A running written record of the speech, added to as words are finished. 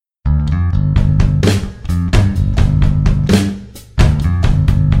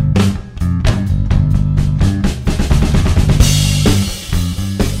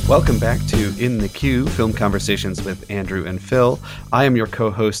Welcome back to In the Queue, Film Conversations with Andrew and Phil. I am your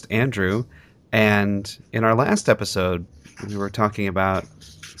co-host, Andrew, and in our last episode, we were talking about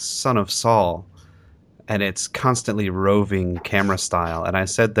Son of Saul and its constantly roving camera style, and I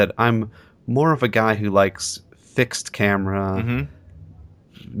said that I'm more of a guy who likes fixed camera,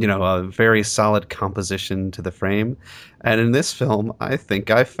 a very solid composition to the frame, and in this film, I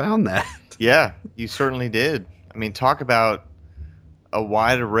think I found that. Yeah, you certainly did. I mean, talk about a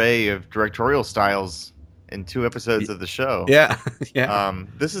wide array of directorial styles in 2 episodes of the show. Yeah, yeah.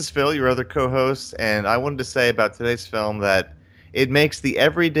 This is Phil, your other co-host, and I wanted to say about today's film that it makes the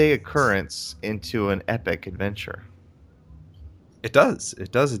everyday occurrence into an epic adventure. It does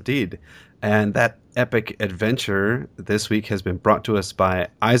indeed. And that epic adventure this week has been brought to us by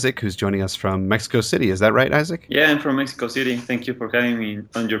Isaac, who's joining us from Mexico City. Is that right, Isaac? Yeah, I'm from Mexico City. Thank you for having me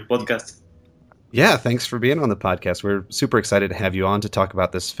on your podcast. Yeah, thanks for being on the podcast. We're super excited to have you on to talk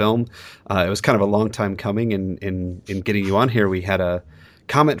about this film. It was kind of a long time coming in getting you on here. We had a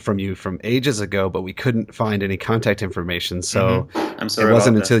comment from you from ages ago, but we couldn't find any contact information. So I'm sorry. It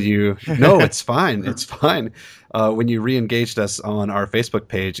wasn't about until you... No, it's fine. It's fine. When you re-engaged us on our Facebook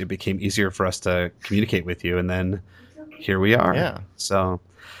page, it became easier for us to communicate with you. And then here we are. Yeah. So,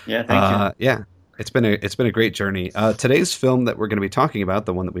 yeah, thank you. Yeah. It's been a great journey. Today's film that we're going to be talking about,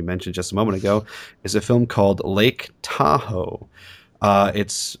 the one that we mentioned just a moment ago, is a film called Lake Tahoe.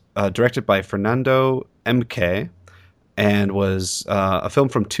 It's directed by Fernando MK and was a film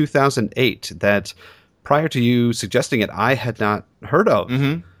from 2008 that, prior to you suggesting it, I had not heard of,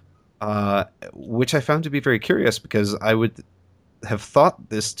 which I found to be very curious because I would have thought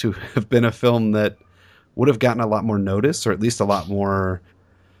this to have been a film that would have gotten a lot more notice, or at least a lot more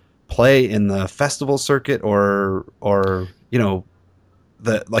play in the festival circuit, or the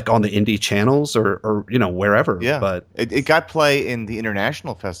like on the indie channels or wherever. Yeah, but it got play in the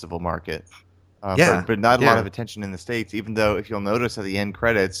international festival market. But not a lot of attention in the States. Even though, if you'll notice at the end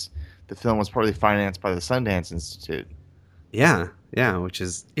credits, the film was partly financed by the Sundance Institute. Yeah, which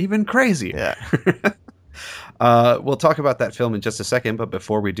is even crazier. Yeah. We'll talk about that film in just a second, but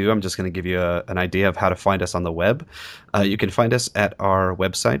before we do, I'm just going to give you an idea of how to find us on the web. You can find us at our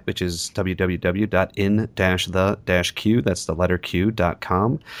website, which is www.in-the-q, that's the letter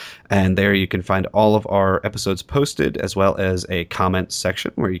Q.com. And there you can find all of our episodes posted, as well as a comment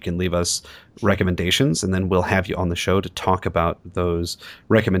section where you can leave us recommendations, and then we'll have you on the show to talk about those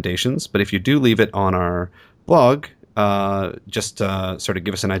recommendations. But if you do leave it on our blog, just sort of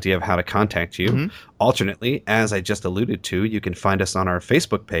give us an idea of how to contact you. Alternately, as I just alluded to, you can find us on our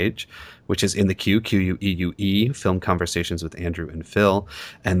Facebook page, which is In the Queue, Queue, Film Conversations with Andrew and Phil.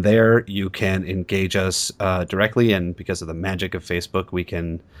 And there you can engage us directly, and because of the magic of Facebook, we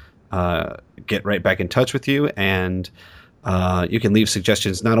can get right back in touch with you, and you can leave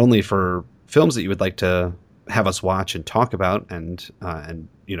suggestions not only for films that you would like to have us watch and talk about, and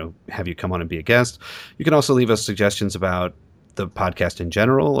have you come on and be a guest. You can also leave us suggestions about the podcast in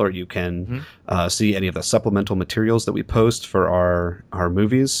general, or you can see any of the supplemental materials that we post for our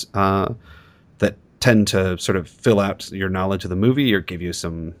movies that tend to sort of fill out your knowledge of the movie, or give you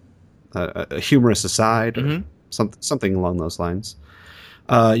some a humorous aside, or something along those lines.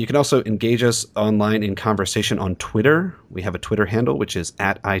 You can also engage us online in conversation on Twitter. We have a Twitter handle, which is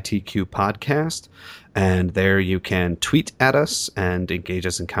 @ITQ Podcast. And there you can tweet at us and engage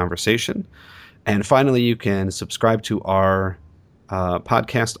us in conversation. And finally, you can subscribe to our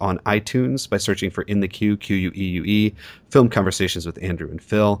podcast on iTunes by searching for In the Queue, Queue, Film Conversations with Andrew and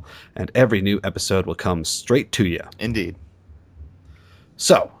Phil. And every new episode will come straight to you. Indeed.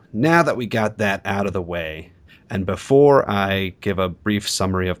 So, now that we got that out of the way, and before I give a brief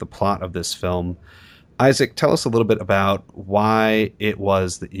summary of the plot of this film, Isaac, tell us a little bit about why it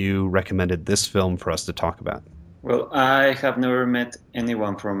was that you recommended this film for us to talk about. Well, I have never met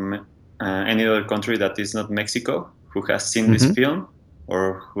anyone from any other country that is not Mexico who has seen this film,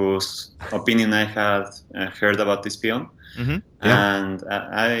 or whose opinion I have heard about this film. Yeah. And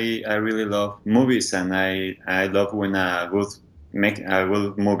I really love movies, and I love when a good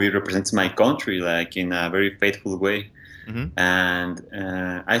movie represents my country, like in a very faithful way. And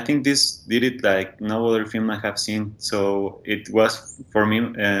I think this did it like no other film I have seen. So it was for me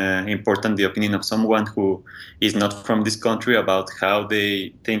important, the opinion of someone who is not from this country, about how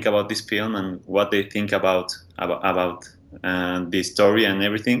they think about this film and what they think about the story and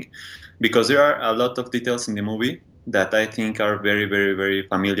everything, because there are a lot of details in the movie that I think are very, very, very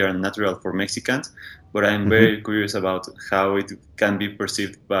familiar and natural for Mexicans, but I'm very curious about how it can be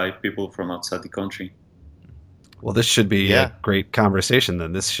perceived by people from outside the country. Well, this should be a great conversation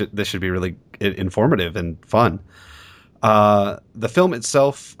then. This should be really informative and fun. The film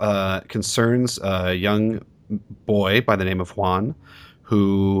itself concerns a young boy by the name of Juan,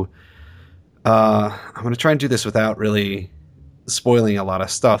 who I'm going to try and do this without really spoiling a lot of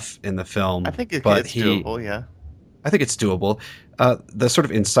stuff in the film. I think it's doable, yeah. I think it's doable. The sort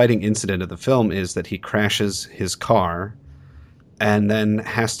of inciting incident of the film is that he crashes his car and then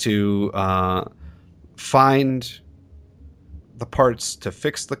has to find the parts to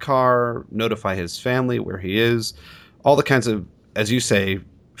fix the car, notify his family where he is, all the kinds of, as you say,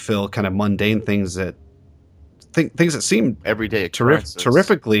 Phil, kind of mundane things that things that seem everyday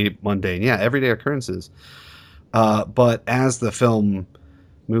terrifically mundane. Yeah, everyday occurrences. But as the film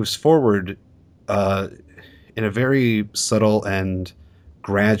moves forward, in a very subtle and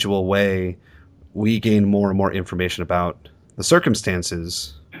gradual way, we gain more and more information about the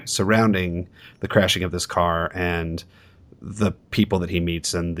circumstances surrounding the crashing of this car and the people that he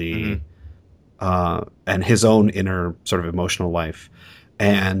meets and the and his own inner sort of emotional life.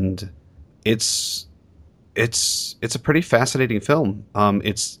 And it's a pretty fascinating film.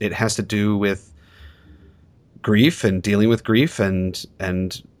 It has to do with grief and dealing with grief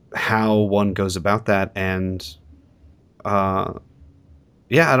and how one goes about that. And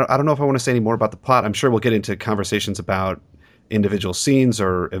yeah, I don't know if I want to say any more about the plot. I'm sure we'll get into conversations about individual scenes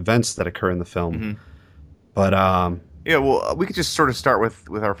or events that occur in the film. But yeah, well, we could just sort of start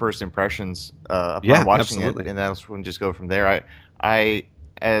with our first impressions upon watching it, and then we'll just go from there.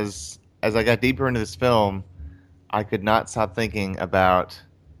 As I got deeper into this film, I could not stop thinking about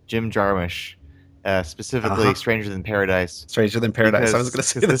Jim Jarmusch, specifically Stranger Than Paradise. Stranger Than Paradise. I was going to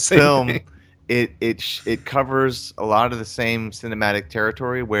say the this same film. Thing. It covers a lot of the same cinematic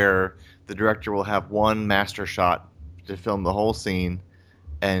territory where the director will have one master shot to film the whole scene,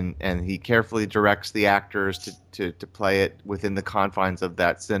 and he carefully directs the actors to play it within the confines of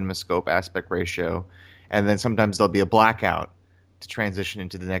that cinemascope aspect ratio, and then sometimes there'll be a blackout to transition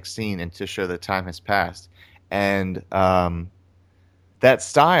into the next scene and to show that time has passed. And that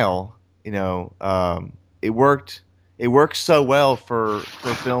style, it worked so well for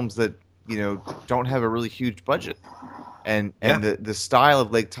films that don't have a really huge budget, and the style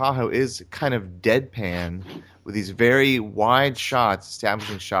of Lake Tahoe is kind of deadpan with these very wide shots,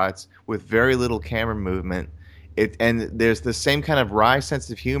 establishing shots with very little camera movement. And there's the same kind of wry sense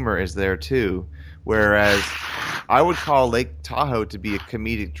of humor is there too, whereas I would call Lake Tahoe to be a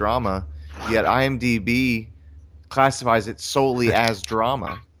comedic drama, yet IMDb classifies it solely as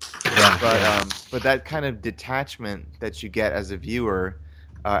drama. But that kind of detachment that you get as a viewer,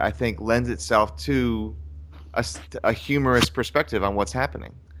 I think, lends itself to a humorous perspective on what's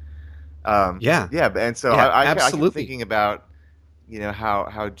happening. And so I keep thinking about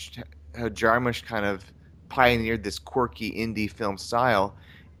how Jarmusch kind of pioneered this quirky indie film style,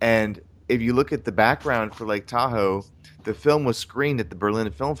 and if you look at the background for Lake Tahoe, the film was screened at the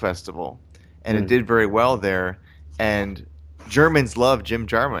Berlin Film Festival, and it did very well there. And Germans love Jim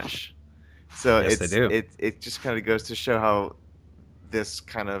Jarmusch, so yes, they do. It just kind of goes to show how this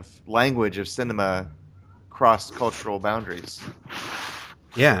kind of language of cinema crossed cultural boundaries.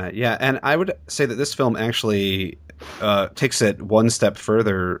 Yeah, and I would say that this film actually takes it one step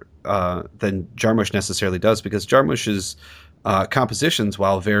further than Jarmusch necessarily does, because Jarmusch's compositions,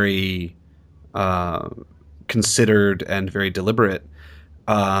 while very considered and very deliberate,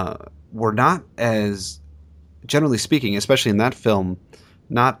 were not as, generally speaking, especially in that film,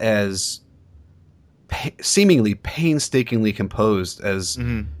 not as seemingly painstakingly composed as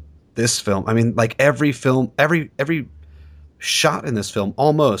this film. I mean, like every shot in this film,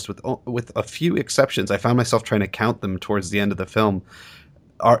 almost with a few exceptions, I found myself trying to count them towards the end of the film.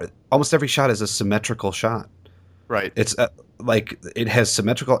 Almost every shot is a symmetrical shot. Right. It's like it has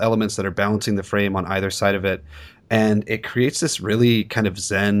symmetrical elements that are balancing the frame on either side of it, and it creates this really kind of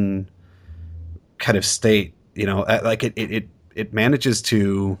zen kind of state. Like it manages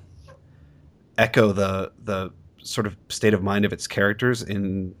to echo the sort of state of mind of its characters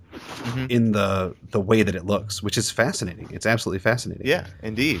in the way that it looks, which is fascinating. It's absolutely fascinating. Yeah,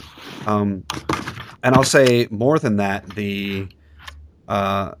 indeed. And I'll say more than that.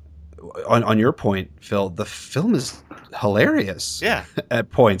 On your point, Phil, the film is hilarious. Yeah.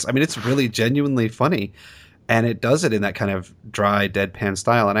 At points. I mean, it's really genuinely funny, and it does it in that kind of dry, deadpan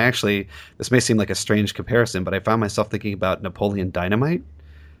style. And this may seem like a strange comparison, but I found myself thinking about Napoleon Dynamite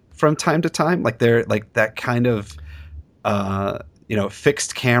from time to time. Like they're like that kind of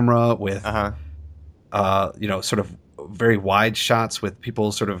fixed camera with sort of very wide shots with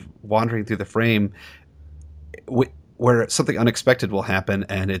people sort of wandering through the frame, where something unexpected will happen,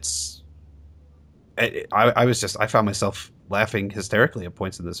 and it's I found myself laughing hysterically at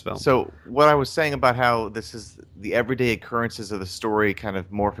points in this film. So what I was saying about how this is the everyday occurrences of the story kind of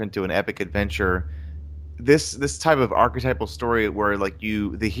morph into an epic adventure. This type of archetypal story where like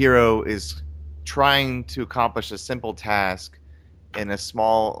the hero is trying to accomplish a simple task in a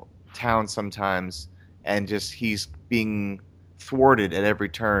small town sometimes, and just he's being thwarted at every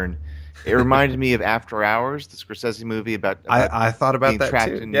turn. It reminded me of After Hours, the Scorsese movie about I thought about being that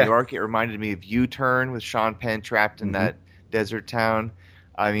trapped too. in New Yeah. York. It reminded me of U-Turn with Sean Penn trapped in Hmm. that desert town.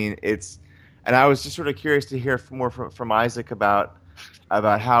 I mean, and I was just sort of curious to hear more from Isaac about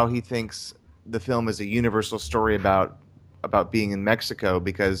how he thinks the film is a universal story about being in Mexico,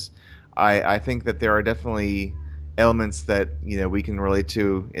 because I think that there are definitely elements that we can relate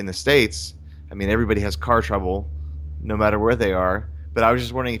to in the States. I mean, everybody has car trouble, no matter where they are. But I was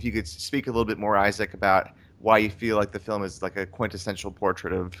just wondering if you could speak a little bit more, Isaac, about why you feel like the film is like a quintessential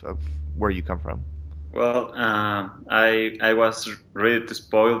portrait of where you come from. Well, I was ready to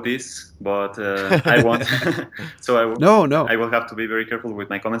spoil this, but I won't. So No, no. I will have to be very careful with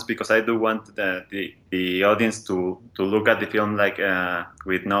my comments because I do want the audience to look at the film like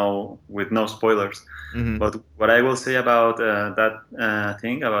with no spoilers. Hmm. But what I will say about that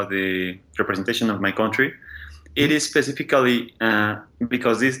thing about the representation of my country, it is specifically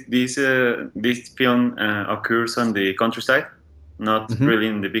because this film occurs on the countryside, not Hmm. really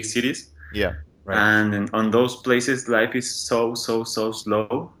in the big cities. Yeah. Right. And on those places life is so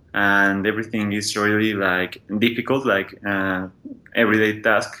slow, and everything is really like difficult, like everyday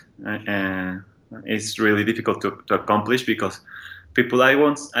task is really difficult to accomplish because people, I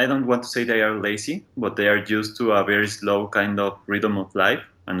don't want to say they are lazy, but they are used to a very slow kind of rhythm of life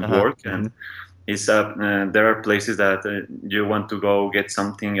and Uh-huh. work. And Hmm. there are places that you want to go get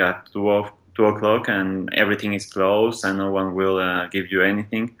something at 2 o'clock and everything is closed and no one will give you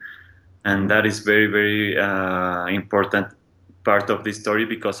anything. And that is very important part of the story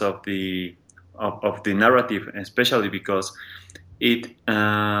because of the narrative, especially because it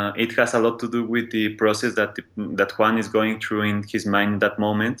has a lot to do with the process that Juan is going through in his mind that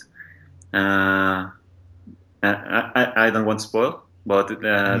moment. uh, I don't want to spoil, but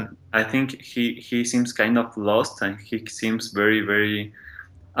Hmm. I think he seems kind of lost and he seems very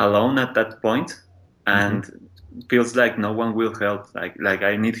alone at that point, Hmm. and feels like no one will help. Like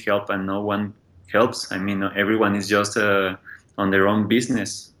I need help and no one helps. I mean, everyone is just on their own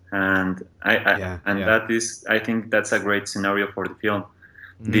business, and Yeah. and Yeah. that is, I think that's a great scenario for the film.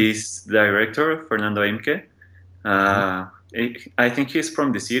 Hmm. This director Fernando Imke, Hmm. uh, I think he's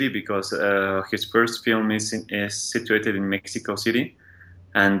from the city because his first film is situated in Mexico City,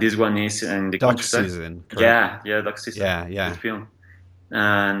 and this one is in the Duck countryside. season, correct? Yeah, Duck Season, Yeah. good Yeah. film.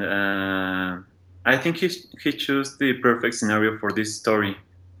 And I think he chose the perfect scenario for this story.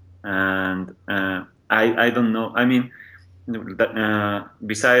 And I don't know. I mean,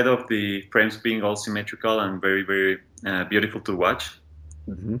 beside of the frames being all symmetrical and very beautiful to watch,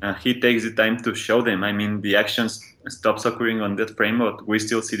 Hmm. he takes the time to show them. I mean, the action stops occurring on that frame, but we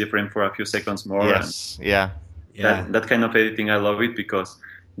still see the frame for a few seconds more, and Yes. Yeah. Yeah. that kind of editing, I love it because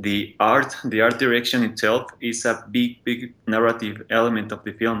the art direction itself is a big narrative element of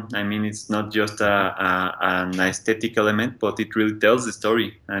the film. I mean, it's not just an aesthetic element, but it really tells the story.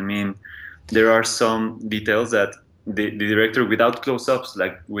 I mean, there are some details that the director, without close-ups,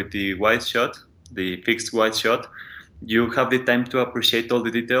 like with the wide shot, the fixed wide shot, you have the time to appreciate all the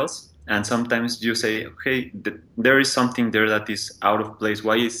details, and sometimes you say, okay, there is something there that is out of place.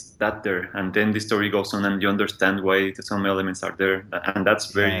 Why is that there? And then the story goes on and you understand why some elements are there, and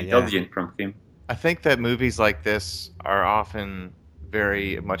that's very Yeah. Yeah. intelligent from him. I think that movies like this are often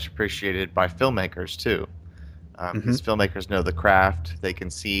very much appreciated by filmmakers too, Hmm. because filmmakers know the craft. They can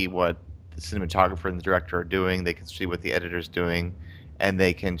see what the cinematographer and the director are doing. They can see what the editor's doing, and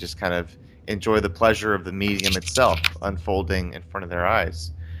they can just kind of enjoy the pleasure of the medium itself unfolding in front of their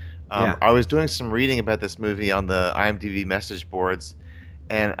eyes. Yeah. I was doing some reading about this movie on the IMDb message boards,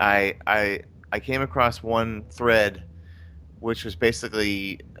 and I came across one thread which was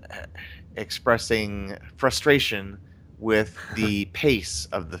basically expressing frustration with the pace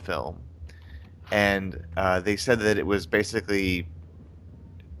of the film. And they said that it was basically,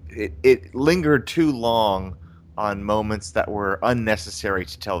 it lingered too long on moments that were unnecessary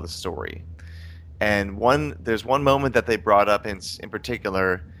to tell the story. And there's one moment that they brought up in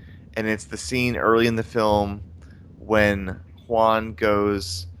particular, and it's the scene early in the film when Juan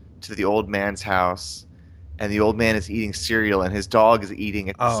goes to the old man's house, and the old man is eating cereal, and his dog is eating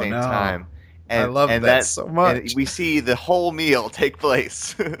at the Oh same no. time. I love that so and much. we see the whole meal take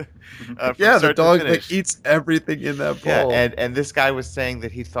place from Yeah, the start to dog like finish. eats everything in that Yeah, bowl. and this guy was saying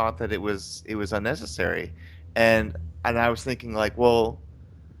that he thought that it was unnecessary, and I was thinking like, well,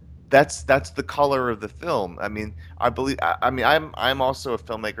 that's the color of the film. I mean, I mean, I'm also a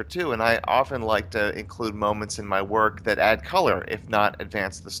filmmaker too, and I often like to include moments in my work that add color, if not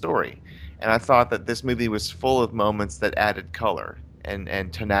advance the story. And I thought that this movie was full of moments that added color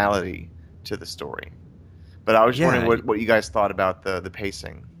and tonality to the story. But I was just wondering Yeah. what you guys thought about the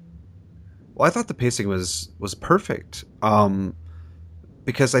pacing. Well, I thought the pacing was perfect.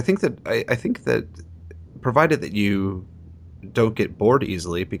 Because I think that provided that you don't get bored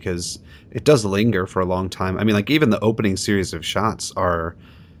easily, because it does linger for a long time. I mean, like even the opening series of shots are,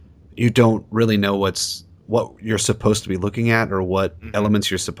 you don't really know what you're supposed to be looking at or what Hmm.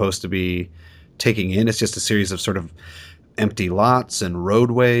 elements you're supposed to be taking in. It's just a series of sort of empty lots and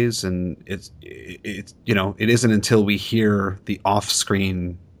roadways, and it's it isn't until we hear the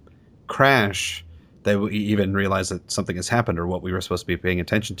off-screen crash that we even realize that something has happened or what we were supposed to be paying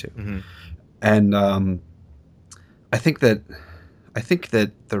attention to. Hmm. And I think that I think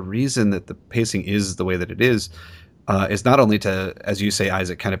that the reason that the pacing is the way that it is not only to, as you say,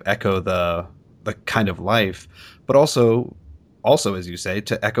 Isaac, kind of echo the kind of life, but also as you say,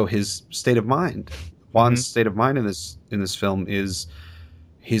 to echo his state of mind. Hmm. Juan's state of mind in this film is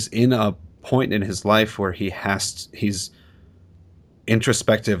he's in a point in his life where he's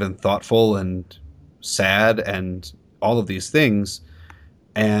introspective and thoughtful and sad and all of these things,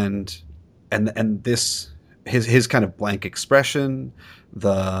 and and this his kind of blank expression,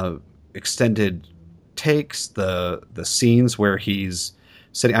 the extended takes, the scenes where he's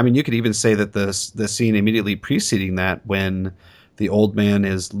sitting. I mean, you could even say that the scene immediately preceding that, when the old man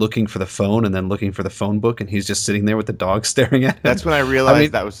is looking for the phone and then looking for the phone book, and he's just sitting there with the dog staring at him. That's when I I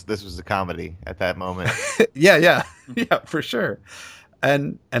realized mean, this was a comedy at that moment. yeah, yeah, yeah, for sure.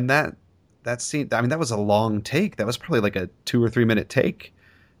 And that scene, I mean, that was a long take. That was probably like a 2 or 3 minute take,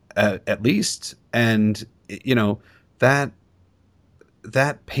 at least. And that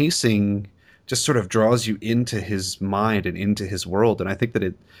that pacing just sort of draws you into his mind and into his world. And I think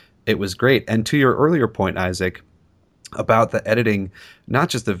that it was great. And to your earlier point, Isaac, about the editing, not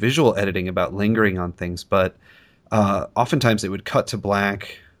just the visual editing, about lingering on things, but oftentimes it would cut to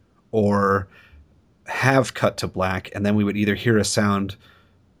black or have cut to black, and then we would either hear a sound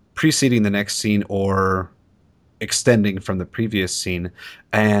preceding the next scene or extending from the previous scene,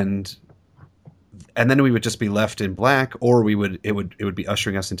 and then we would just be left in black, or it would be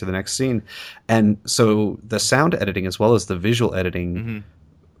ushering us into the next scene. And so the sound editing as well as the visual editing Hmm.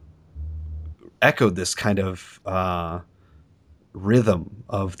 echoed this kind of rhythm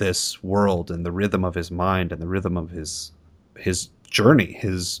of this world, and the rhythm of his mind, and the rhythm of his journey,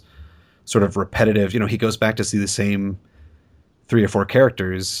 his sort of repetitive. He goes back to see the same 3 or 4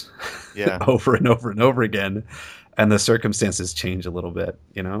 characters Yeah. over and over and over again, and the circumstances change a little bit.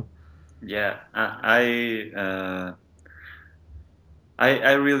 Yeah,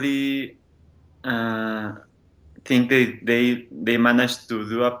 I really think they managed to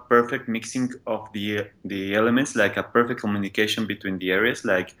do a perfect mixing of the elements, like a perfect communication between the areas,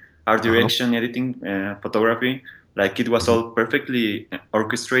 like art Uh-huh. direction, editing, photography. Like it was Mhm. all perfectly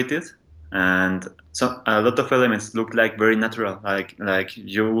orchestrated, and so a lot of elements looked like very natural. Like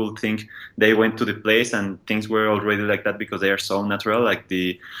you will think they went to the place and things were already like that because they are so natural. Like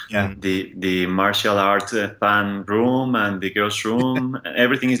the Yeah. Hmm. the martial arts fan room and the girls room,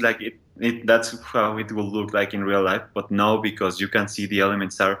 everything is like it that's how it will look like in real life. But no, because you can see the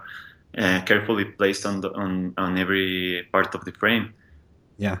elements are carefully placed on every part of the frame.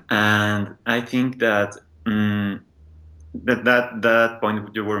 Yeah. And I think that that point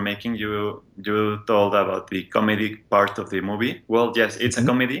you were making, you told about the comedy part of the movie. Well, yes, it's a Mhm.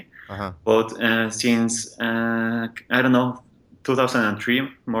 comedy, Uh-huh. but since I don't know, 2003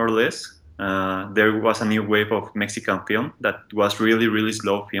 more or less, there was a new wave of Mexican film that was really really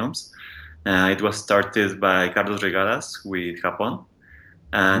slow films. It was started by Carlos Regadas with Japón, Mhm.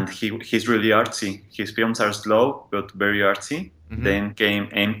 and he's really artsy. His films are slow but very artsy. Hmm. Then came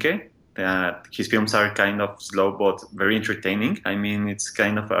Emke. His films are kind of slow but very entertaining. I mean, it's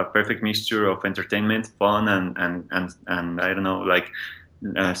kind of a perfect mixture of entertainment, fun, and I don't know, like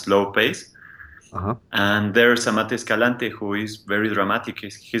slow pace. Uh-huh. And there's Amate Escalante, who is very dramatic.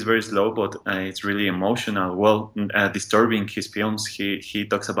 He's very slow, but it's really emotional. Well, disturbing. His films. He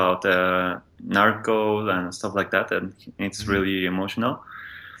talks about narco and stuff like that, and it's Hmm. really emotional.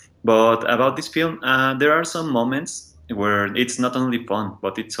 But about this film, there are some moments where it's not only fun,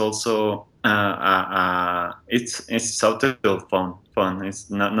 but it's also it's subtle fun. It's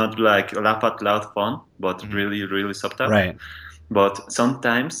not like laugh out loud fun, but really, really subtle. Right. But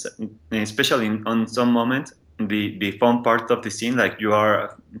sometimes, especially on some moment, the fun part of the scene, like you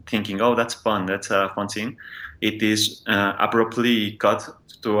are thinking, oh, that's fun, that's a fun scene. It is abruptly cut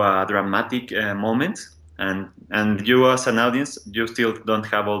to a dramatic moment, and you as an audience, you still don't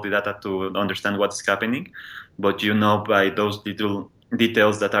have all the data to understand what's happening, but you know by those little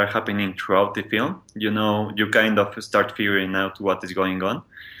details that are happening throughout the film, you kind of start figuring out what is going on.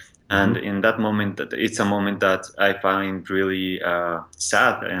 And in that moment, it's a moment that I find really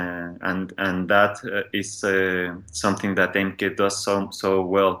sad, and that is something that MK does so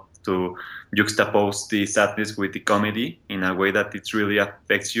well, to juxtapose the sadness with the comedy in a way that it really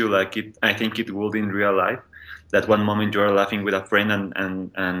affects you. Like I think it would in real life. That one moment you are laughing with a friend,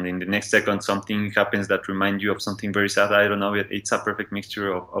 and in the next second something happens that reminds you of something very sad. I don't know. It's a perfect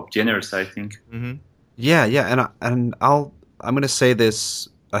mixture of genres, I think. Mm-hmm. Yeah, and I'm going to say this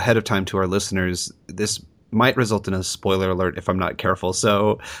ahead of time to our listeners. This might result in a spoiler alert if I'm not careful.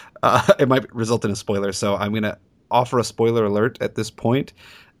 So it might result in a spoiler. So I'm going to offer a spoiler alert at this point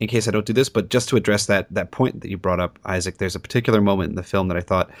in case I don't do this. But just to address that point that you brought up, Isaac, there's a particular moment in the film that I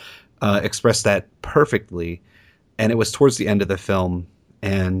thought expressed that perfectly. And it was towards the end of the film.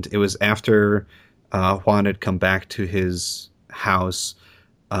 And it was after Juan had come back to his house.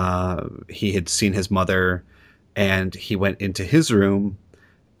 He had seen his mother, and he went into his room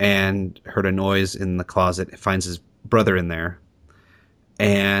and heard a noise in the closet. Finds his brother in there,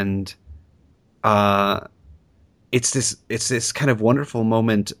 and it's this kind of wonderful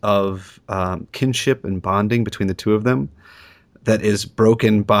moment of kinship and bonding between the two of them that is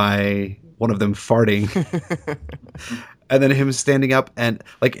broken by one of them farting, and then him standing up, and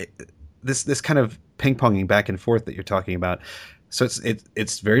like this kind of ping ponging back and forth that you're talking about. So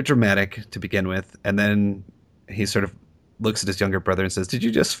it's very dramatic to begin with, and then he sort of looks at his younger brother and says, "Did you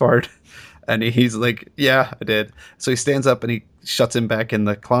just fart?" And he's like, "Yeah, I did." So he stands up and he shuts him back in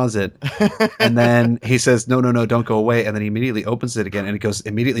the closet, and then he says, "No, no, no, don't go away." And then he immediately opens it again, and it goes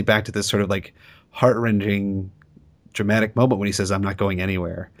immediately back to this sort of like heart-rending, dramatic moment when he says, "I'm not going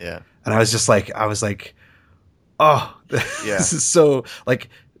anywhere." Yeah. And I was like, "Oh, Yeah. this is so like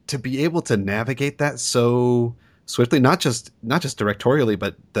to be able to navigate that so swiftly, not just directorially,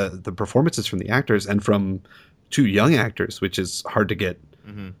 but the performances from the actors and from two young actors, which is hard to get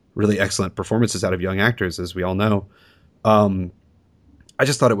really excellent performances out of young actors, as we all know. I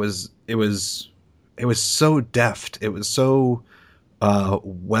just thought it was so deft. It was so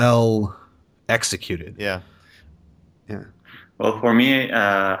well executed. Yeah. Yeah. Well, for me,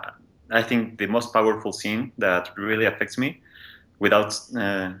 I think the most powerful scene that really affects me, without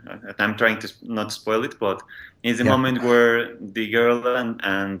I'm trying to not spoil it, but it's the moment where the girl and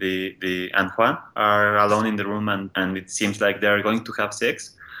Juan are alone in the room, and it seems like they are going to have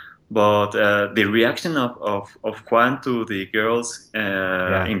sex. But the reaction of Juan to the girl's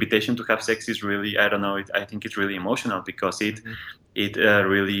invitation to have sex is really, I don't know, I think it's really emotional, because it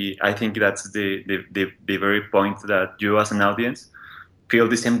really, I think that's the very point that you as an audience feel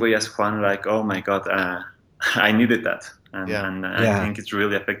the same way as Juan, like, oh my God, I needed that. And I think it's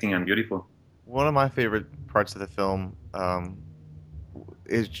really affecting and beautiful. One of my favorite parts of the film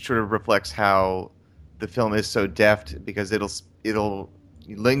it sort of reflects how the film is so deft, because it'll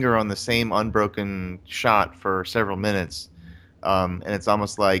linger on the same unbroken shot for several minutes, and it's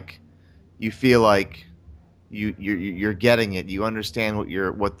almost like you feel like you're getting it. You understand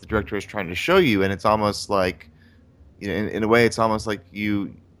what the director is trying to show you, and it's almost like, in a way, it's almost like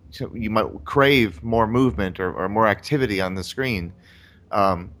you might crave more movement or more activity on the screen.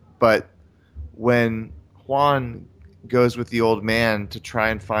 But when Juan goes with the old man to try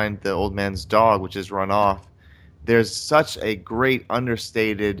and find the old man's dog, which is run off, there's such a great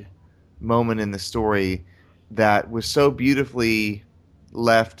understated moment in the story that was so beautifully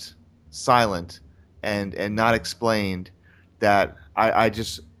left silent and not explained, that I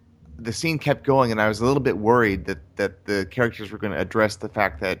just, the scene kept going, and I was a little bit worried that the characters were going to address the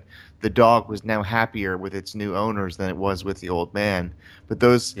fact that the dog was now happier with its new owners than it was with the old man. But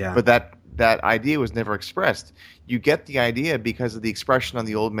that idea was never expressed. You get the idea because of the expression on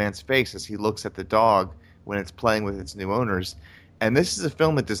the old man's face as he looks at the dog when it's playing with its new owners. And this is a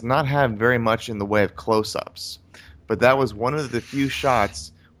film that does not have very much in the way of close-ups. But that was one of the few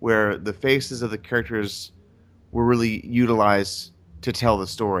shots where the faces of the characters were really utilized to tell the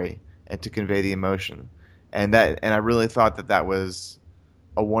story and to convey the emotion. And I really thought that was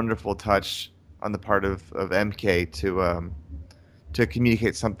a wonderful touch on the part of MK to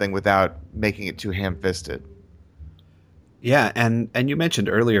communicate something without making it too ham-fisted. Yeah, and you mentioned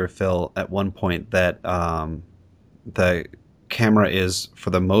earlier, Phil, at one point that the camera is for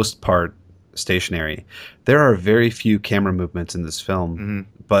the most part stationary. There are very few camera movements in this film, Mm-hmm.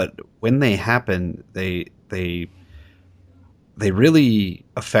 but when they happen, they really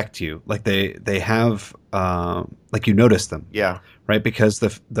affect you. Like they have like you notice them, Yeah. right? Because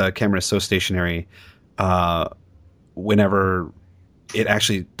the camera is so stationary. Uh, Whenever it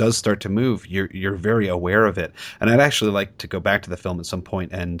actually does start to move, you're very aware of it. And I'd actually like to go back to the film at some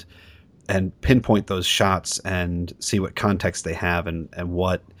point and pinpoint those shots and see what context they have and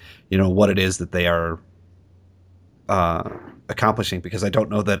what what it is that they are uh, accomplishing, because I don't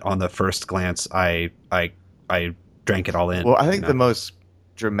know that on the first glance I drank it all in. Well, I think the most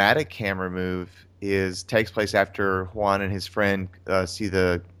dramatic camera move takes place after Juan and his friend see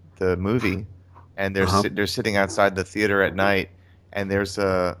the movie, and Uh-huh. they're sitting outside the theater at night, and there's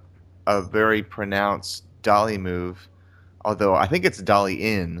a very pronounced dolly move, although I think it's dolly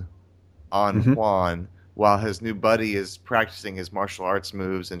in on Hmm. Juan while his new buddy is practicing his martial arts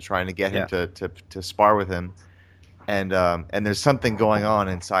moves and trying to get him Yeah. to spar with him. And there's something going on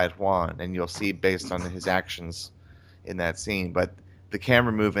inside Juan, and you'll see based on his actions in that scene. But the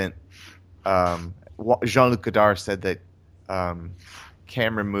camera movement, Jean-Luc Godard said that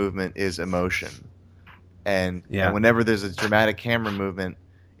camera movement is emotion, and Yeah. whenever there's a dramatic camera movement,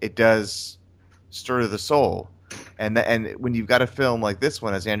 it does stir the soul. And when you've got a film like this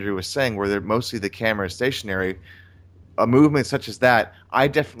one, as Andrew was saying, where mostly the camera is stationary, a movement such as that, I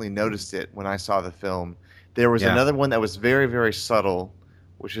definitely noticed it when I saw the film. There was Yeah. another one that was very, very subtle,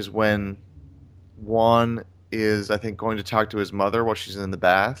 which is when Juan is, I think, going to talk to his mother while she's in the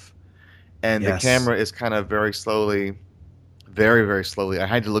bath, and the Yes. camera is kind of very slowly, very, very slowly. I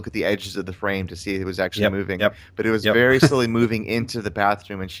had to look at the edges of the frame to see if it was actually Yep. moving, Yep. but it was Yep. very slowly moving into the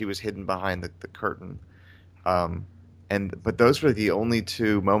bathroom, and she was hidden behind the curtain. Um, but those were the only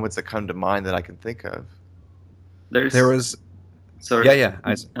two moments that come to mind that I can think of. There There's was. sorry. Yeah.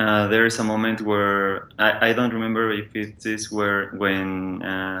 Yeah. There is a moment where I don't remember if it is where when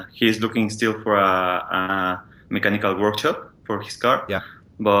he's looking still for a mechanical workshop for his car, Yeah.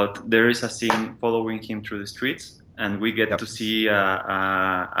 but there is a scene following him through the streets, and we get Yep. to see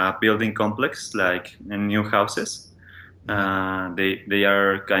a building complex like new houses. They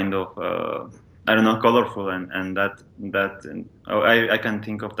are kind of I don't know, colorful, and I can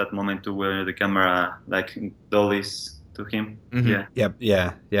think of that moment too where the camera like dollies to him. Mm-hmm. Yeah. Yep.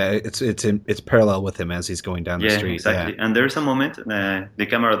 Yeah. Yeah. It's parallel with him as he's going down the Yeah, street. exactly. And there's a moment the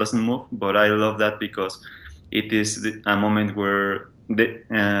camera doesn't move, but I love that because it is a moment where with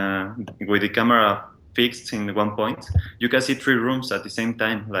the camera fixed in one point, you can see three rooms at the same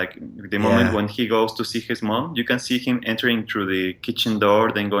time. Like the moment Yeah. when he goes to see his mom, you can see him entering through the kitchen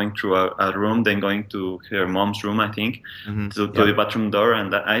door, then going through a room, then going to her mom's room, I think, Mm-hmm. to the bathroom door.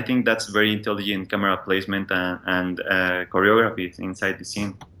 And I think that's very intelligent camera placement and choreography inside the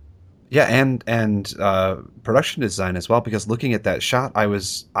scene. Yeah, and production design as well. Because looking at that shot, I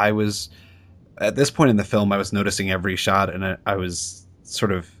was at this point in the film, I was noticing every shot, and I was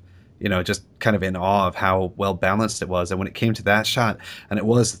sort of, just kind of in awe of how well balanced it was. And when it came to that shot, and it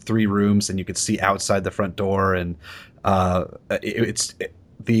was three rooms, and you could see outside the front door, and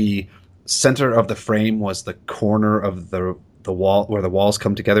the center of the frame was the corner of the wall where the walls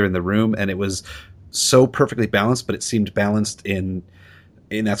come together in the room, and it was so perfectly balanced, but it seemed balanced in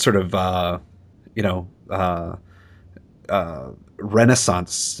that sort of you know uh,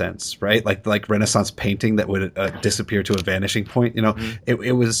 Renaissance sense, right? Like Renaissance painting that would disappear to a vanishing point. Mm-hmm.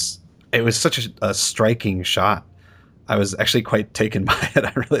 It was such a striking shot. I was actually quite taken by it.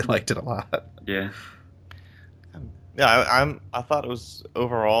 I really liked it a lot. Yeah. Yeah, I thought it was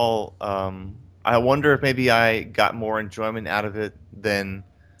overall. I wonder if maybe I got more enjoyment out of it than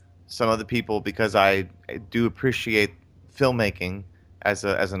some other people because I do appreciate filmmaking as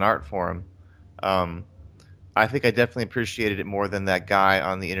an art form. Um, I think I definitely appreciated it more than that guy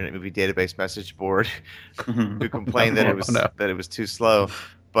on the Internet Movie Database message board who complained that No. that it was too slow.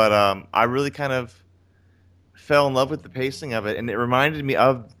 But I really kind of fell in love with the pacing of it, and it reminded me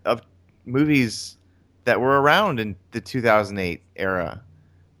of movies that were around in the 2008 era.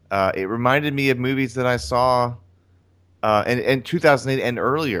 It reminded me of movies that I saw in 2008 and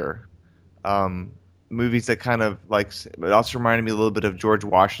earlier. Um, Movies that kind of like it also reminded me a little bit of George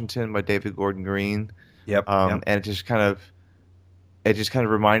Washington by David Gordon Green. Yep. Yep. And it just kind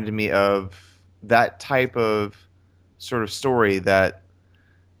of reminded me of that type of sort of story that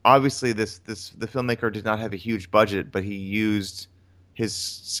obviously the filmmaker did not have a huge budget, but he used his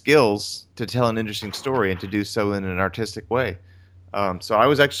skills to tell an interesting story and to do so in an artistic way. So I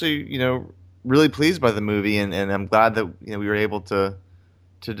was actually, really pleased by the movie, and I'm glad that we were able to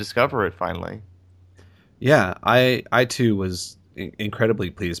discover it finally. Yeah, I too was incredibly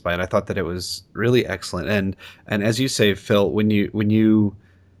pleased by it. I thought that it was really excellent, and as you say, Phil, when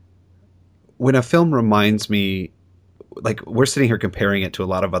a film reminds me, like we're sitting here comparing it to a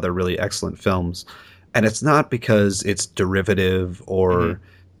lot of other really excellent films, and it's not because it's derivative or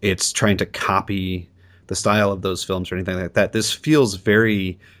it's trying to copy the style of those films or anything like that. This feels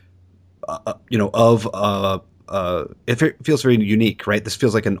very, it feels very unique, right? This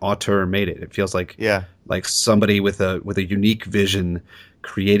feels like an auteur made it. It feels Yeah. like somebody with a unique vision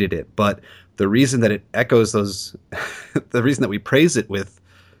created it. But the reason that it echoes those, the reason that we praise it with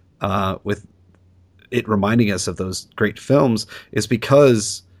it reminding us of those great films is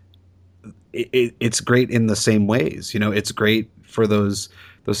because it's great in the same ways. You know, it's great for those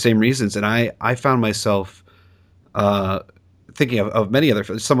same reasons. And I found myself uh, thinking of many other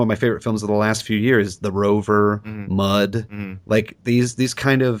films. Some of my favorite films of the last few years: The Rover, Mud, like these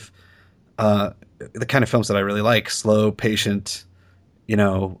kind of the kind of films that I really like: slow, patient,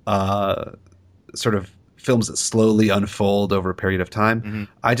 sort of films that slowly unfold over a period of time.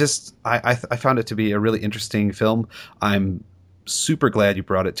 I found it to be a really interesting film. I'm super glad you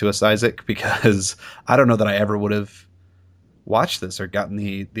brought it to us, Isaac, because I don't know that I ever would have watched this or gotten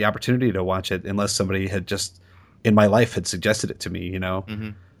the opportunity to watch it unless somebody had just in my life had suggested it to me,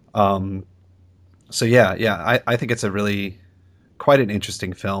 Um, so yeah, I think it's a really quite an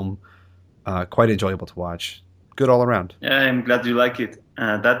interesting film, quite enjoyable to watch. Good all around. Yeah, I'm glad you like it.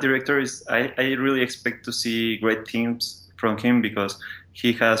 That director is, I really expect to see great themes from him because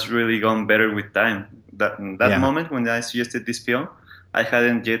he has really gone better with time. That moment when I suggested this film, I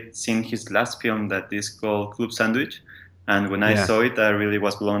hadn't yet seen his last film that is called Club Sandwich. And when I saw it, I really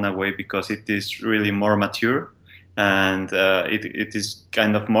was blown away because it is really more mature and it is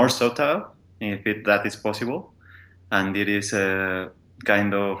kind of more subtle, if that is possible. And it is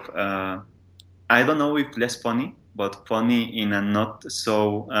kind of, I don't know if less funny, but funny in a not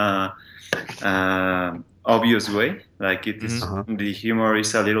so obvious way. Like it is, the humor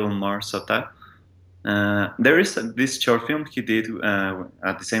is a little more subtle. There is this short film he did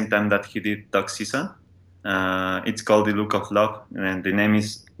at the same time that he did Dog Season. It's called The Look of Love, and the name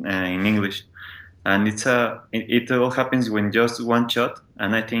is in English. And it all happens when just one shot,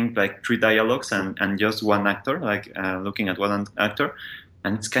 and I think like 3 dialogues and just one actor, like looking at one actor,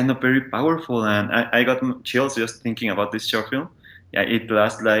 and it's kind of very powerful. And I got chills just thinking about this short film. Yeah, it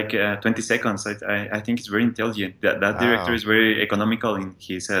lasts like 20 seconds. I think it's very intelligent. That director is very economical in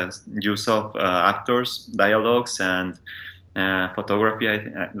his use of actors, dialogues, and photography.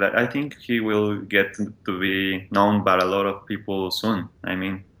 I think he will get to be known by a lot of people soon. I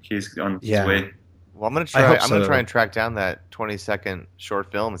mean, he's on his way. Well, I'm gonna try. I'm gonna try and track down that 20-second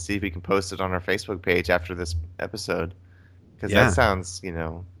short film and see if we can post it on our Facebook page after this episode. Because that sounds, it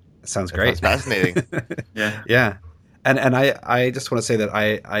sounds great. Sounds fascinating. Yeah. And I just want to say that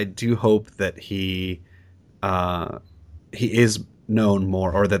I do hope that he is known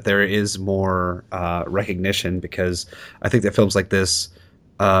more, or that there is more recognition, because I think that films like this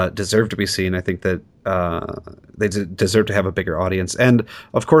deserve to be seen. I think that they deserve to have a bigger audience. And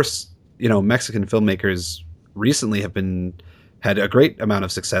of course, Mexican filmmakers recently have had a great amount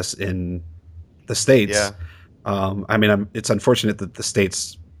of success in the States. Yeah. I mean, it's unfortunate that the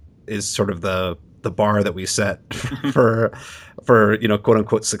States is sort of the bar that we set for quote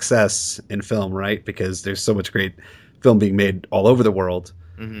unquote success in film, right? Because there's so much great film being made all over the world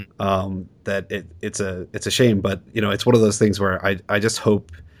that it's a shame. But it's one of those things where I just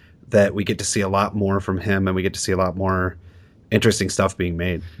hope that we get to see a lot more from him, and we get to see a lot more interesting stuff being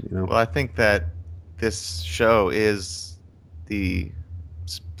made. Well, I think that this show is the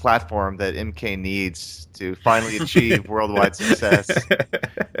platform that MK needs to finally achieve worldwide success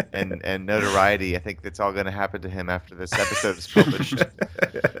and notoriety. I think that's all going to happen to him after this episode is published.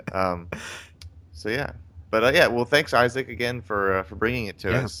 So yeah, but well, thanks Isaac again for bringing it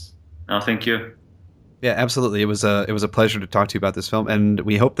to us. Oh, thank you. Yeah, absolutely. It was a pleasure to talk to you about this film, and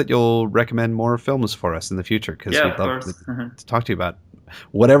we hope that you'll recommend more films for us in the future, because we'd love to talk to you about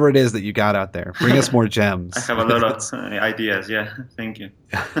whatever it is that you got out there. Bring us more gems. I have a lot of ideas. Yeah, thank you.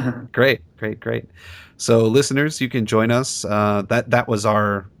 Great. So, listeners, you can join us. That was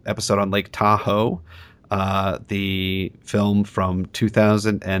our episode on Lake Tahoe, the film from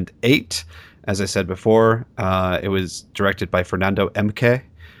 2008. As I said before, it was directed by Fernando Emke.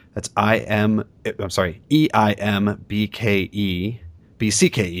 That's EIMBKE.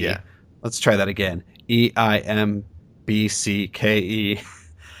 Yeah. Let's try that again. EIMBCKE.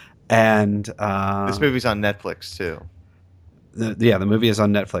 And this movie's on Netflix too. The movie is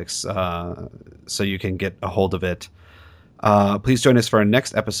on Netflix, so you can get a hold of it. Please join us for our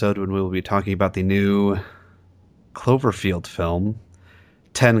next episode when we will be talking about the new Cloverfield film,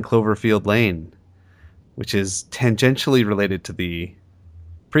 10 Cloverfield Lane, which is tangentially related to the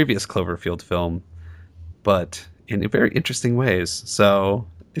previous Cloverfield film, but in very interesting ways. So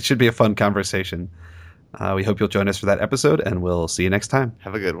it should be a fun conversation. We hope you'll join us for that episode, and we'll see you next time.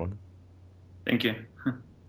 Have a good one. Thank you.